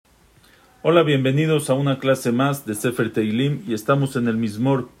Hola, bienvenidos a una clase más de Sefer Tehilim y estamos en el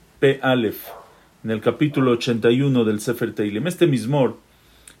Mizmor P. Aleph, en el capítulo 81 del Sefer Tehilim.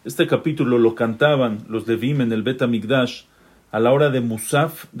 Este capítulo lo cantaban los Levim en el Bet HaMikdash a la hora de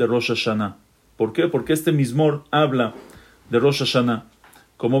Musaf de Rosh Hashanah. ¿Por qué? Porque este Mizmor habla de Rosh Hashanah.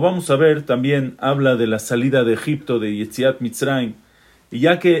 Como vamos a ver, también habla de la salida de Egipto, de Yetziat Mitzrayim. Y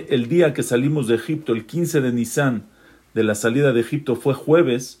ya que el día que salimos de Egipto, el 15 de Nisan de la salida de Egipto fue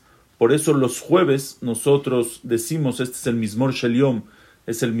jueves, por eso los jueves nosotros decimos, este es el Mizmor Shel Yom,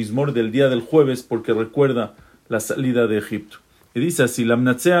 es el Mizmor del día del jueves, porque recuerda la salida de Egipto. Y dice así,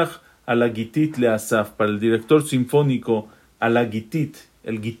 Lamnatseach a la Gitit le Asaf, para el director sinfónico a la Gitit.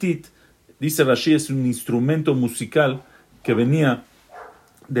 El Gitit, dice Rashi, es un instrumento musical que venía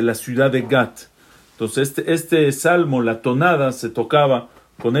de la ciudad de Gat. Entonces este salmo, la tonada, se tocaba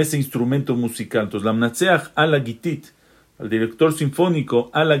con ese instrumento musical. Entonces Lamnatseach a la Gitit, al director sinfónico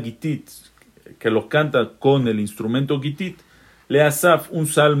a la Gitit, que lo canta con el instrumento Gitit, le Asaf, un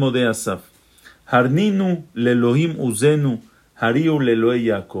salmo de Asaf. Harninu lelohim uzenu, hariu lelohe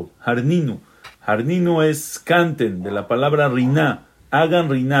Jacob. Harninu es canten, de la palabra riná,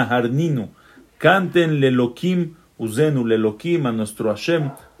 hagan riná, harninu. Canten lelokim uzenu, lelokim a nuestro Hashem,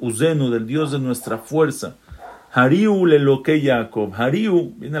 uzenu, del Dios de nuestra fuerza. Hariu lelohe Jacob.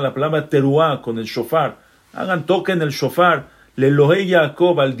 Hariu, viene la palabra teruá, con el shofar. Toquen el shofar, lelohe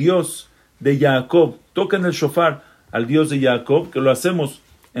Jacob, al Dios de Jacob. Toquen el shofar al Dios de Jacob, que lo hacemos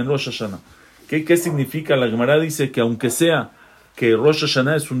en Rosh Hashanah. ¿Qué significa? La Gemara dice que aunque sea que Rosh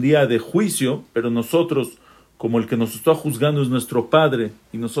Hashanah es un día de juicio, pero nosotros, como el que nos está juzgando es nuestro Padre,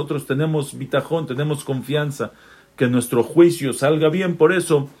 y nosotros tenemos bitajón, tenemos confianza que nuestro juicio salga bien, por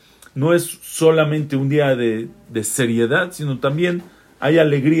eso no es solamente un día de seriedad, sino también hay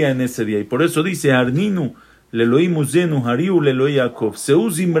alegría en ese día. Y por eso dice, Arninu, leloim uzenu, hariu lelohe Jacob, seu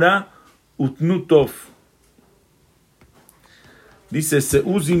zimra utnu tov. Dice,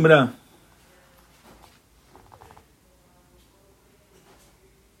 seu zimra.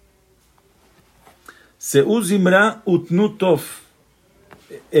 Seu zimra utnu tov.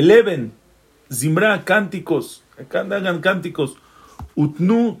 Eleven, zimra, cánticos, hagan cánticos,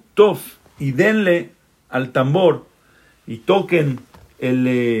 utnu tov, y denle al tambor, y toquen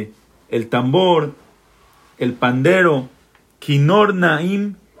el tambor, el pandero, kinor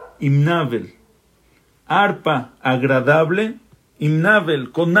naim imnavel, arpa agradable,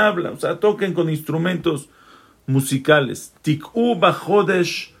 imnavel, con habla, o sea, toquen con instrumentos musicales. Tik'u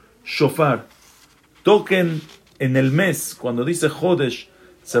bachodesh shofar, toquen en el mes. Cuando dice Jodesh,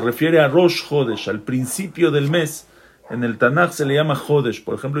 se refiere a Rosh Jodesh, al principio del mes. En el Tanaj se le llama Jodesh.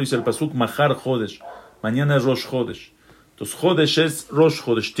 Por ejemplo, dice el pasuk Mahar Jodesh, mañana es Rosh Jodesh. Entonces, Jodesh es Rosh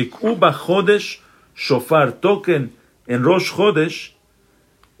Jodesh. Tik'u bachodesh shofar, toquen en Rosh Jodesh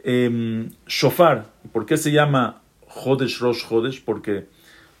shofar. ¿Por qué se llama Jodesh Rosh Jodesh? Porque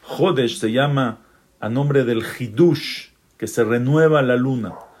Jodesh se llama a nombre del Hidush, que se renueva la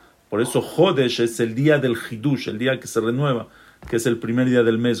luna. Por eso Jodesh es el día del Hidush, el día que se renueva, que es el primer día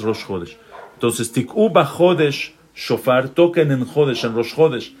del mes, Rosh Jodesh. Entonces, Tik'u bachodesh shofar, toquen en Jodesh, en Rosh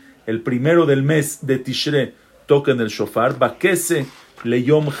Jodesh, el primero del mes de Tishrei, toquen el shofar, bakese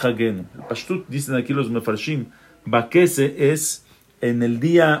leyom hagenu. El pashtut, dicen aquí los mefarshim, bakese es en el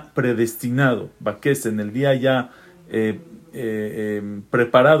día predestinado, bakese, en el día ya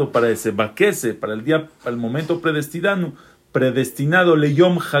preparado para ese, bakese, para el momento predestinado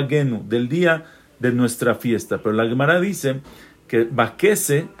leyom hagenu, del día de nuestra fiesta. Pero la Gemara dice que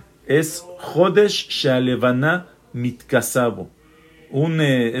bakese es Jodesh she'alevana mitkasabo,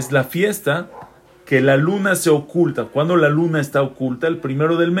 es la fiesta que la luna se oculta. Cuando la luna está oculta, el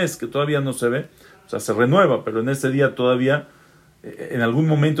primero del mes, que todavía no se ve, o sea, se renueva, pero en ese día todavía, en algún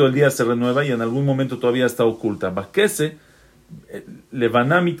momento del día se renueva y en algún momento todavía está oculta. Bakese,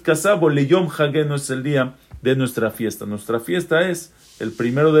 Levaná mitkasabo, leyom hagenu, es el día de nuestra fiesta. Nuestra fiesta es el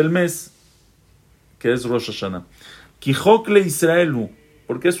primero del mes, que es Rosh Hashanah. Kijok le Israel,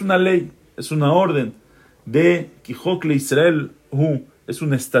 porque es una ley, es una orden de Kijok le Israel, es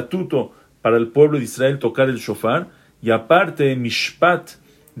un estatuto para el pueblo de Israel tocar el shofar, y aparte, Mishpat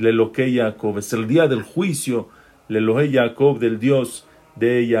lelohe Jacob, es el día del juicio, lelohe Jacob, del Dios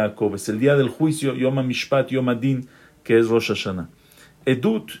de Jacob, es el día del juicio, Yom Mishpat, Yom Adin, que es Rosh Hashanah.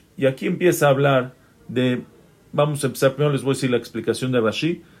 Edut, y aquí empieza a hablar de, vamos a empezar, primero les voy a decir la explicación de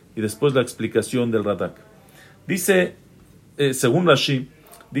Rashi, y después la explicación del Radak. Dice, según Rashi,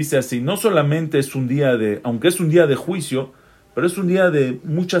 dice así, no solamente es un día aunque es un día de juicio, pero es un día de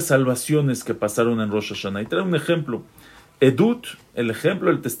muchas salvaciones que pasaron en Rosh Hashanah. Y trae un ejemplo. Edut, el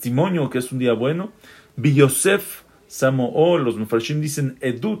ejemplo, el testimonio que es un día bueno. Biyosef Samo'o, los mefarshim dicen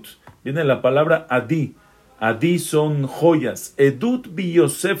Edut, Viene la palabra adi. Adi son joyas. Edut bi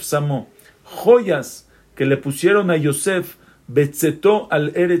Yosef samo. Joyas que le pusieron a Yosef. Betzetó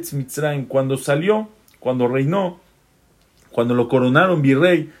al Eretz Mitzrayim. Cuando salió, cuando reinó, cuando lo coronaron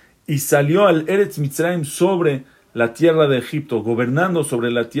virrey y salió al Eretz Mitzrayim sobre la tierra de Egipto, gobernando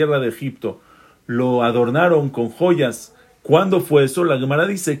sobre la tierra de Egipto, lo adornaron con joyas. ¿Cuándo fue eso? La Gemara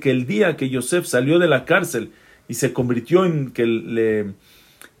dice que el día que Yosef salió de la cárcel y se convirtió en que le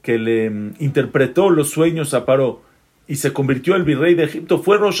interpretó los sueños a Paró y se convirtió el virrey de Egipto,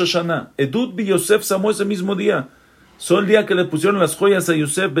 fue Rosh Hashanah. Edut bi Yosef Samó ese mismo día. Son el día que le pusieron las joyas a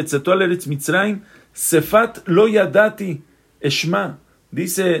Yosef, Betzetó al Eretz Mitzrayim, Sefat lo yadati eshma.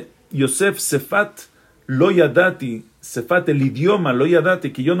 Dice Yosef, Sefat lo yadati, Sefat el idioma, lo yadati,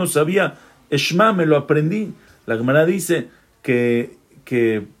 que yo no sabía, eshma me lo aprendí. La Gemara dice que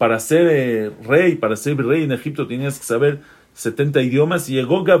para ser rey, para ser virrey en Egipto tenías que saber 70 idiomas, y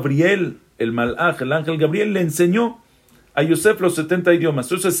llegó Gabriel, el malaj, el ángel Gabriel, le enseñó a Yosef los 70 idiomas.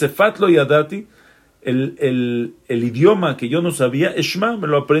 Entonces, Sefat lo yadati, el idioma que yo no sabía, Eshma, me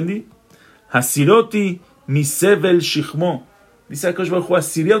lo aprendí. Hasiroti misevel shichmo. Dice Akash Baruj Hu,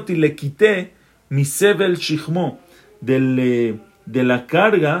 Hasiroti, le quité misevel shichmo, de la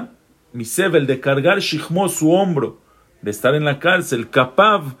carga, misevel, de cargar shichmo, su hombro, de estar en la cárcel.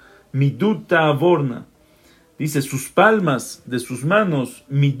 Kapav midud ta'avorna. Dice, sus palmas de sus manos,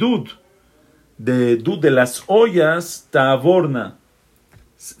 midud, de las ollas, ta'avorna,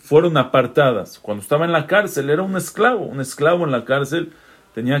 fueron apartadas. Cuando estaba en la cárcel, era un esclavo en la cárcel,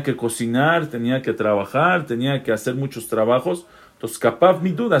 tenía que cocinar, tenía que trabajar, tenía que hacer muchos trabajos. Entonces, kapav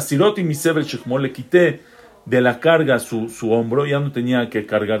midud, asiroti misebel shechmo, le quité de la carga su hombro, ya no tenía que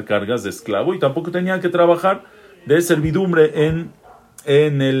cargar cargas de esclavo, y tampoco tenía que trabajar de servidumbre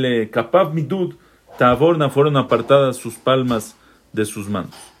en el kapav midud, ta'avorna, fueron apartadas sus palmas de sus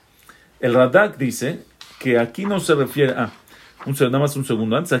manos. El Radak dice que aquí no se refiere nada más un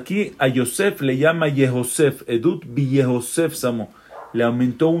segundo antes. Aquí a Yosef le llama Yehosef, Edut bi Yehosef Samo. Le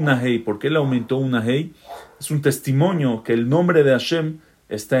aumentó una hey. ¿Por qué le aumentó una hey? Es un testimonio que el nombre de Hashem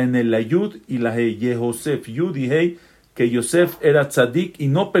está en el Yud y la hey. Yehosef, Yud y hey, que Yosef era tzadik y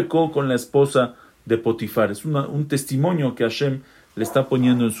no pecó con la esposa de Potifar. Es un testimonio que Hashem le está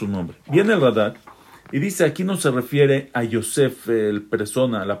poniendo en su nombre. Viene el Radak y dice, aquí no se refiere a Yosef,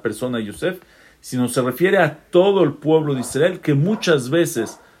 la persona Yosef, sino se refiere a todo el pueblo de Israel, que muchas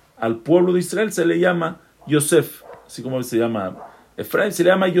veces al pueblo de Israel se le llama Yosef, así como se llama Efraín, se le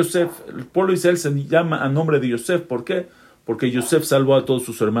llama Yosef. El pueblo de Israel se llama a nombre de Yosef. ¿Por qué? Porque Yosef salvó a todos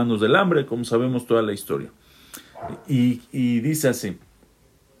sus hermanos del hambre, como sabemos toda la historia. Y dice así,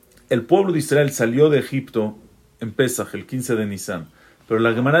 el pueblo de Israel salió de Egipto en Pesach, el 15 de Nisan, pero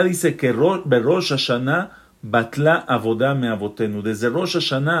la Gemara dice que Rosh Hashanah batla avodah me avotenu. Desde Rosh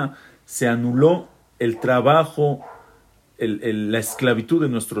Hashanah se anuló el trabajo, la esclavitud de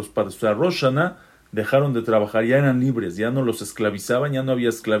nuestros padres. O sea, Rosh Hashanah dejaron de trabajar, ya eran libres, ya no los esclavizaban, ya no había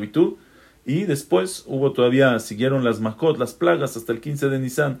esclavitud. Y después siguieron las makot, las plagas, hasta el 15 de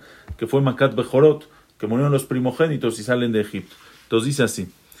Nisan, que fue Makat Bejorot, que murieron los primogénitos y salen de Egipto. Entonces dice así,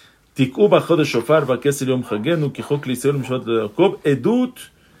 Tik'u b'chodesh shofar v'kesel yom chagenu ki chok l'Israel u'mishvat leYaakov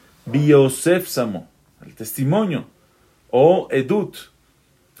edut bi-Yosef samo. El testimonio, o edut,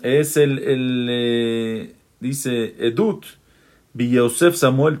 es dice edut, bi-Yosef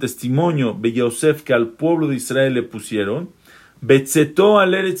samo, el testimonio, bi-Yosef, que al pueblo de Israel le pusieron, betzetó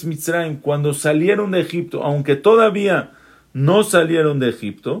al Eretz Mitzrayim, cuando salieron de Egipto, aunque todavía no salieron de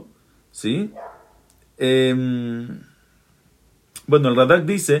Egipto, ¿sí? Bueno, el Radak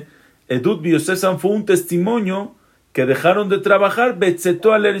dice, Edut bi-Yosef Sam fue un testimonio que dejaron de trabajar,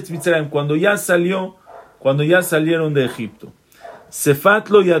 betzetó al Eretz Mitzrayim, cuando ya salieron de Egipto. Sefat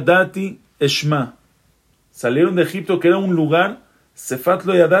lo yadati eshma, salieron de Egipto, que era un lugar, Sefat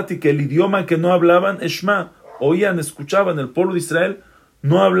lo yadati, que el idioma que no hablaban, eshma, oían, escuchaban. El pueblo de Israel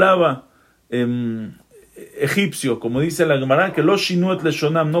no hablaba egipcio, como dice la Gemara, que los shinuet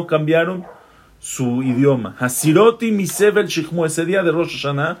leshonam, no cambiaron su idioma. Hasiroti misevel shichmu, ese día de Rosh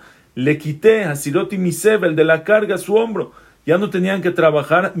Hashanah, le quité Hasiroti misevel, de la carga, su hombro. Ya no tenían que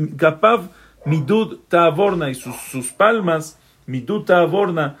trabajar. Kapav midud ta'avorna, y sus palmas, midud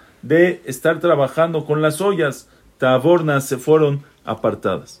ta'avorna, de estar trabajando con las ollas, ta'avorna, se fueron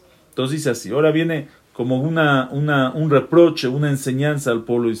apartadas. Entonces dice así, ahora viene como un reproche, una enseñanza al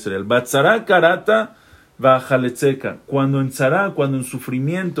pueblo de Israel. Batzara karata va'achaletzeka. Cuando en tzara, cuando en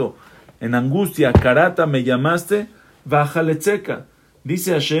sufrimiento, en angustia, karata, me llamaste, va'achaletzeka.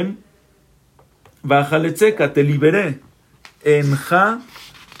 Dice Hashem, va'achaletzeka, te liberé. Enja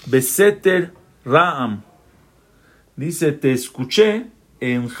beseter ra'am. Dice, te escuché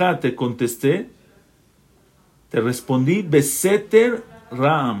enja te contesté, te respondí, beseter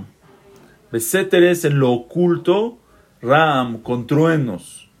Ram. Beseter es en lo oculto, Ram, con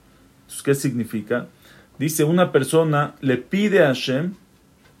truenos. Entonces, ¿qué significa? Dice, una persona le pide a Hashem,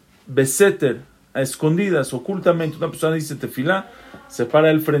 beseter, a escondidas, ocultamente. Una persona dice tefilá, se para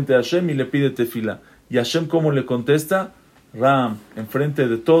él frente a Hashem y le pide tefilá. Y Hashem, ¿cómo le contesta? Ram, enfrente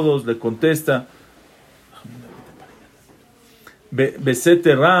de todos, le contesta.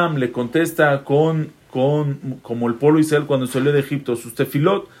 Beseter Ram, le contesta como el pueblo de Israel cuando salió de Egipto, sus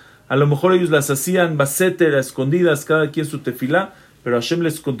tefilot. A lo mejor ellos las hacían baseter, a escondidas, cada quien su tefilá, pero Hashem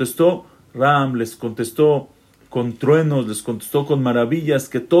les contestó Ram, les contestó con truenos, les contestó con maravillas,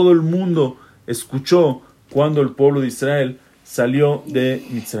 que todo el mundo escuchó cuando el pueblo de Israel salió de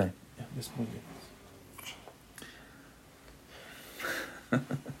Mitzrayim.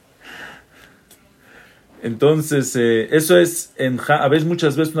 Entonces, eso es,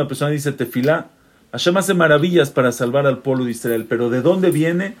 muchas veces una persona dice tefilá, Hashem hace maravillas para salvar al pueblo de Israel, pero ¿de dónde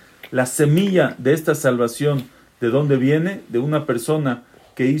viene la semilla de esta salvación? ¿De dónde viene? De una persona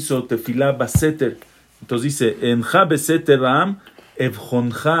que hizo tefilá baseter. Entonces dice, enja beseter ram,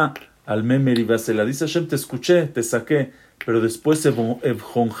 evjonja al memeri basela. Dice Hashem, te escuché, te saqué, pero después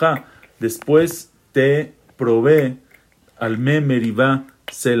evjonja, después te probé al memeri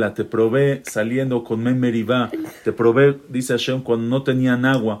basela, te probé saliendo con memeri ba, te probé, dice Hashem, cuando no tenían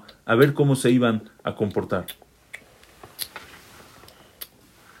agua, a ver cómo se iban a comportar.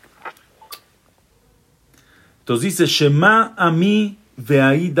 Entonces dice, Shema ami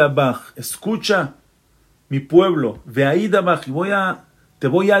ve'aida bach, escucha mi pueblo, ve'aida bach, y te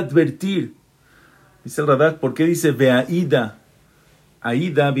voy a advertir. Dice el Radak, ¿por qué dice ve'aida?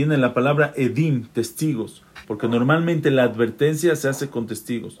 Aida viene la palabra edim, testigos, porque normalmente la advertencia se hace con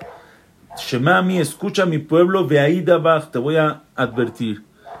testigos. Shema ami, escucha mi pueblo, ve'aida bach, te voy a advertir.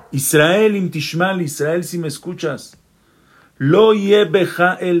 Israel im tishmal, Israel si me escuchas. Lo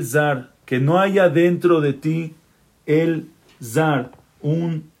yebeja el zar, que no haya dentro de ti el zar,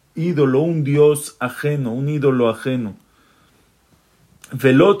 un ídolo, un dios ajeno, un ídolo ajeno.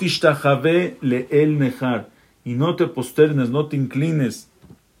 Velot ishtachave le'el nehar, y no te posternes, no te inclines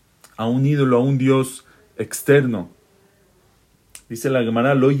a un ídolo, a un dios externo. Dice la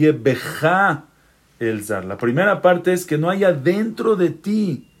Gemara, lo yebeja el zar. La primera parte es que no haya dentro de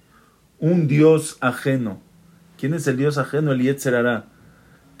ti un dios ajeno. ¿Quién es el dios ajeno? El Yetzer Hará.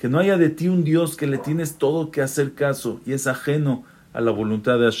 Que no haya de ti un Dios que le tienes todo que hacer caso y es ajeno a la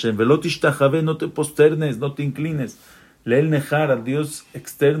voluntad de Hashem. Velot ishtachave, no te posternes, no te inclines. Le'el nehar, al Dios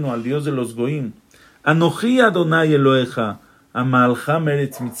externo, al Dios de los goim. Anoji Adonai Eloheja, amalcha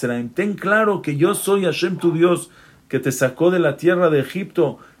meretz Mitzrayim. Ten claro que yo soy Hashem tu Dios, que te sacó de la tierra de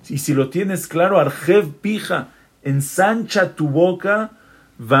Egipto. Y si lo tienes claro, arjev pija, ensancha tu boca,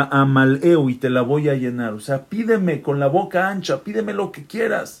 va a maleu, y te la voy a llenar. O sea, pídeme con la boca ancha, pídeme lo que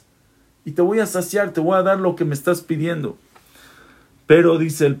quieras y te voy a saciar, te voy a dar lo que me estás pidiendo. Pero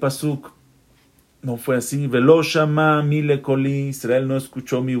dice el pasuk, no fue así. Velo shama mi lekoli, Israel no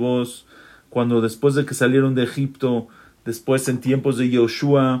escuchó mi voz cuando después de que salieron de Egipto, después en tiempos de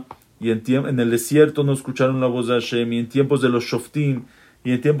Yoshua y en el desierto no escucharon la voz de Hashem, y en tiempos de los shoftim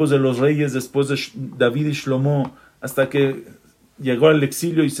y en tiempos de los reyes después de David y Shlomo, hasta que llegó al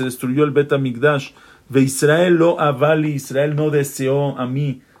exilio y se destruyó el Bet Hamikdash. Ve Israel lo avali, Israel no deseó a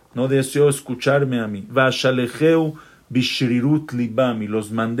mí, no deseó escucharme a mí. Va shalecheu bishrirut libam, y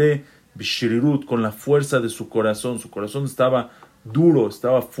los mandé bishrirut, con la fuerza de su corazón. Su corazón estaba duro,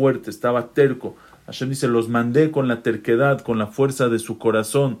 estaba fuerte, estaba terco. Hashem dice, los mandé con la terquedad, con la fuerza de su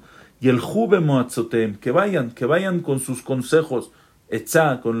corazón. Y el jube moatzotem, que vayan con sus consejos,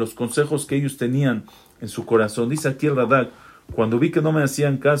 etzá, con los consejos que ellos tenían en su corazón. Dice aquí el Radak, cuando vi que no me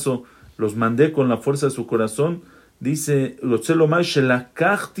hacían caso, los mandé con la fuerza de su corazón. Dice,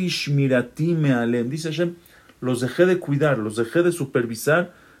 dice Hashem, los dejé de cuidar, los dejé de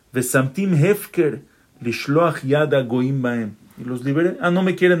supervisar. Vesamtim hefker lishloach yada goim baem, y los liberé. No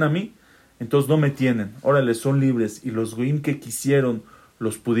me quieren a mí, entonces no me tienen. Órale, son libres. Y los goim que quisieron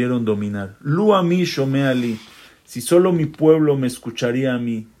los pudieron dominar. Lu ami shomea ali, si solo mi pueblo me escucharía a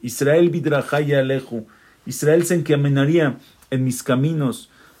mí. Israel bidrajaya aleju, Israel se encaminaría en mis caminos.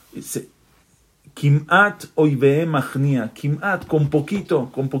 Kim'at oivehem achnia, Kim'at, con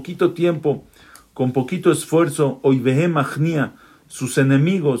poquito tiempo, con poquito esfuerzo, oivehem achnia, sus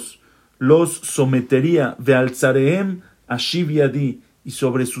enemigos los sometería. Ve'alzarehem ashiv yadi, y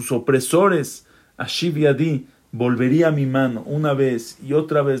sobre sus opresores, ashiv yadi, volvería mi mano una vez y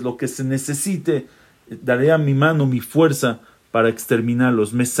otra vez, lo que se necesite, daré a mi mano mi fuerza para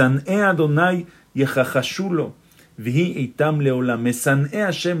exterminarlos. Mesan'e Adonai yechachashulo, Vihi itam leolam. Mesan'e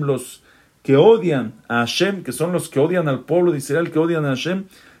Hashem, los que odian a Hashem, que son los que odian al pueblo de Israel, que odian a Hashem,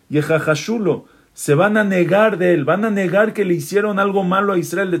 yejajashulo, se van a negar de él, van a negar que le hicieron algo malo a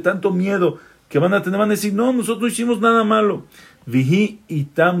Israel, de tanto miedo que van a tener, van a decir, no, nosotros no hicimos nada malo. Vihi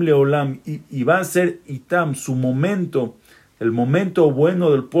itam leolam, y va a ser itam, su momento, el momento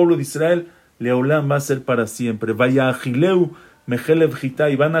bueno del pueblo de Israel, leolam va a ser para siempre. Vaya agileu mejelev jita,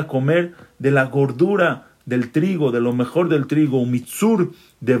 y van a comer de la gordura del trigo, de lo mejor del trigo, un mitzur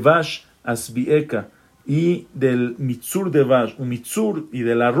de vash asbieka, y del mitzur de vash, un mitzur, y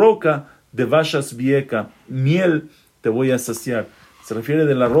de la roca de vash asbieka, miel te voy a saciar. Se refiere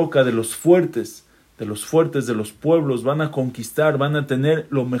de la roca de los fuertes, de los pueblos, van a conquistar, van a tener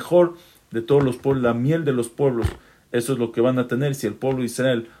lo mejor de todos los pueblos, la miel de los pueblos. Eso es lo que van a tener si el pueblo de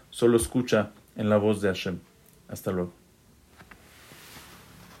Israel solo escucha en la voz de Hashem. Hasta luego.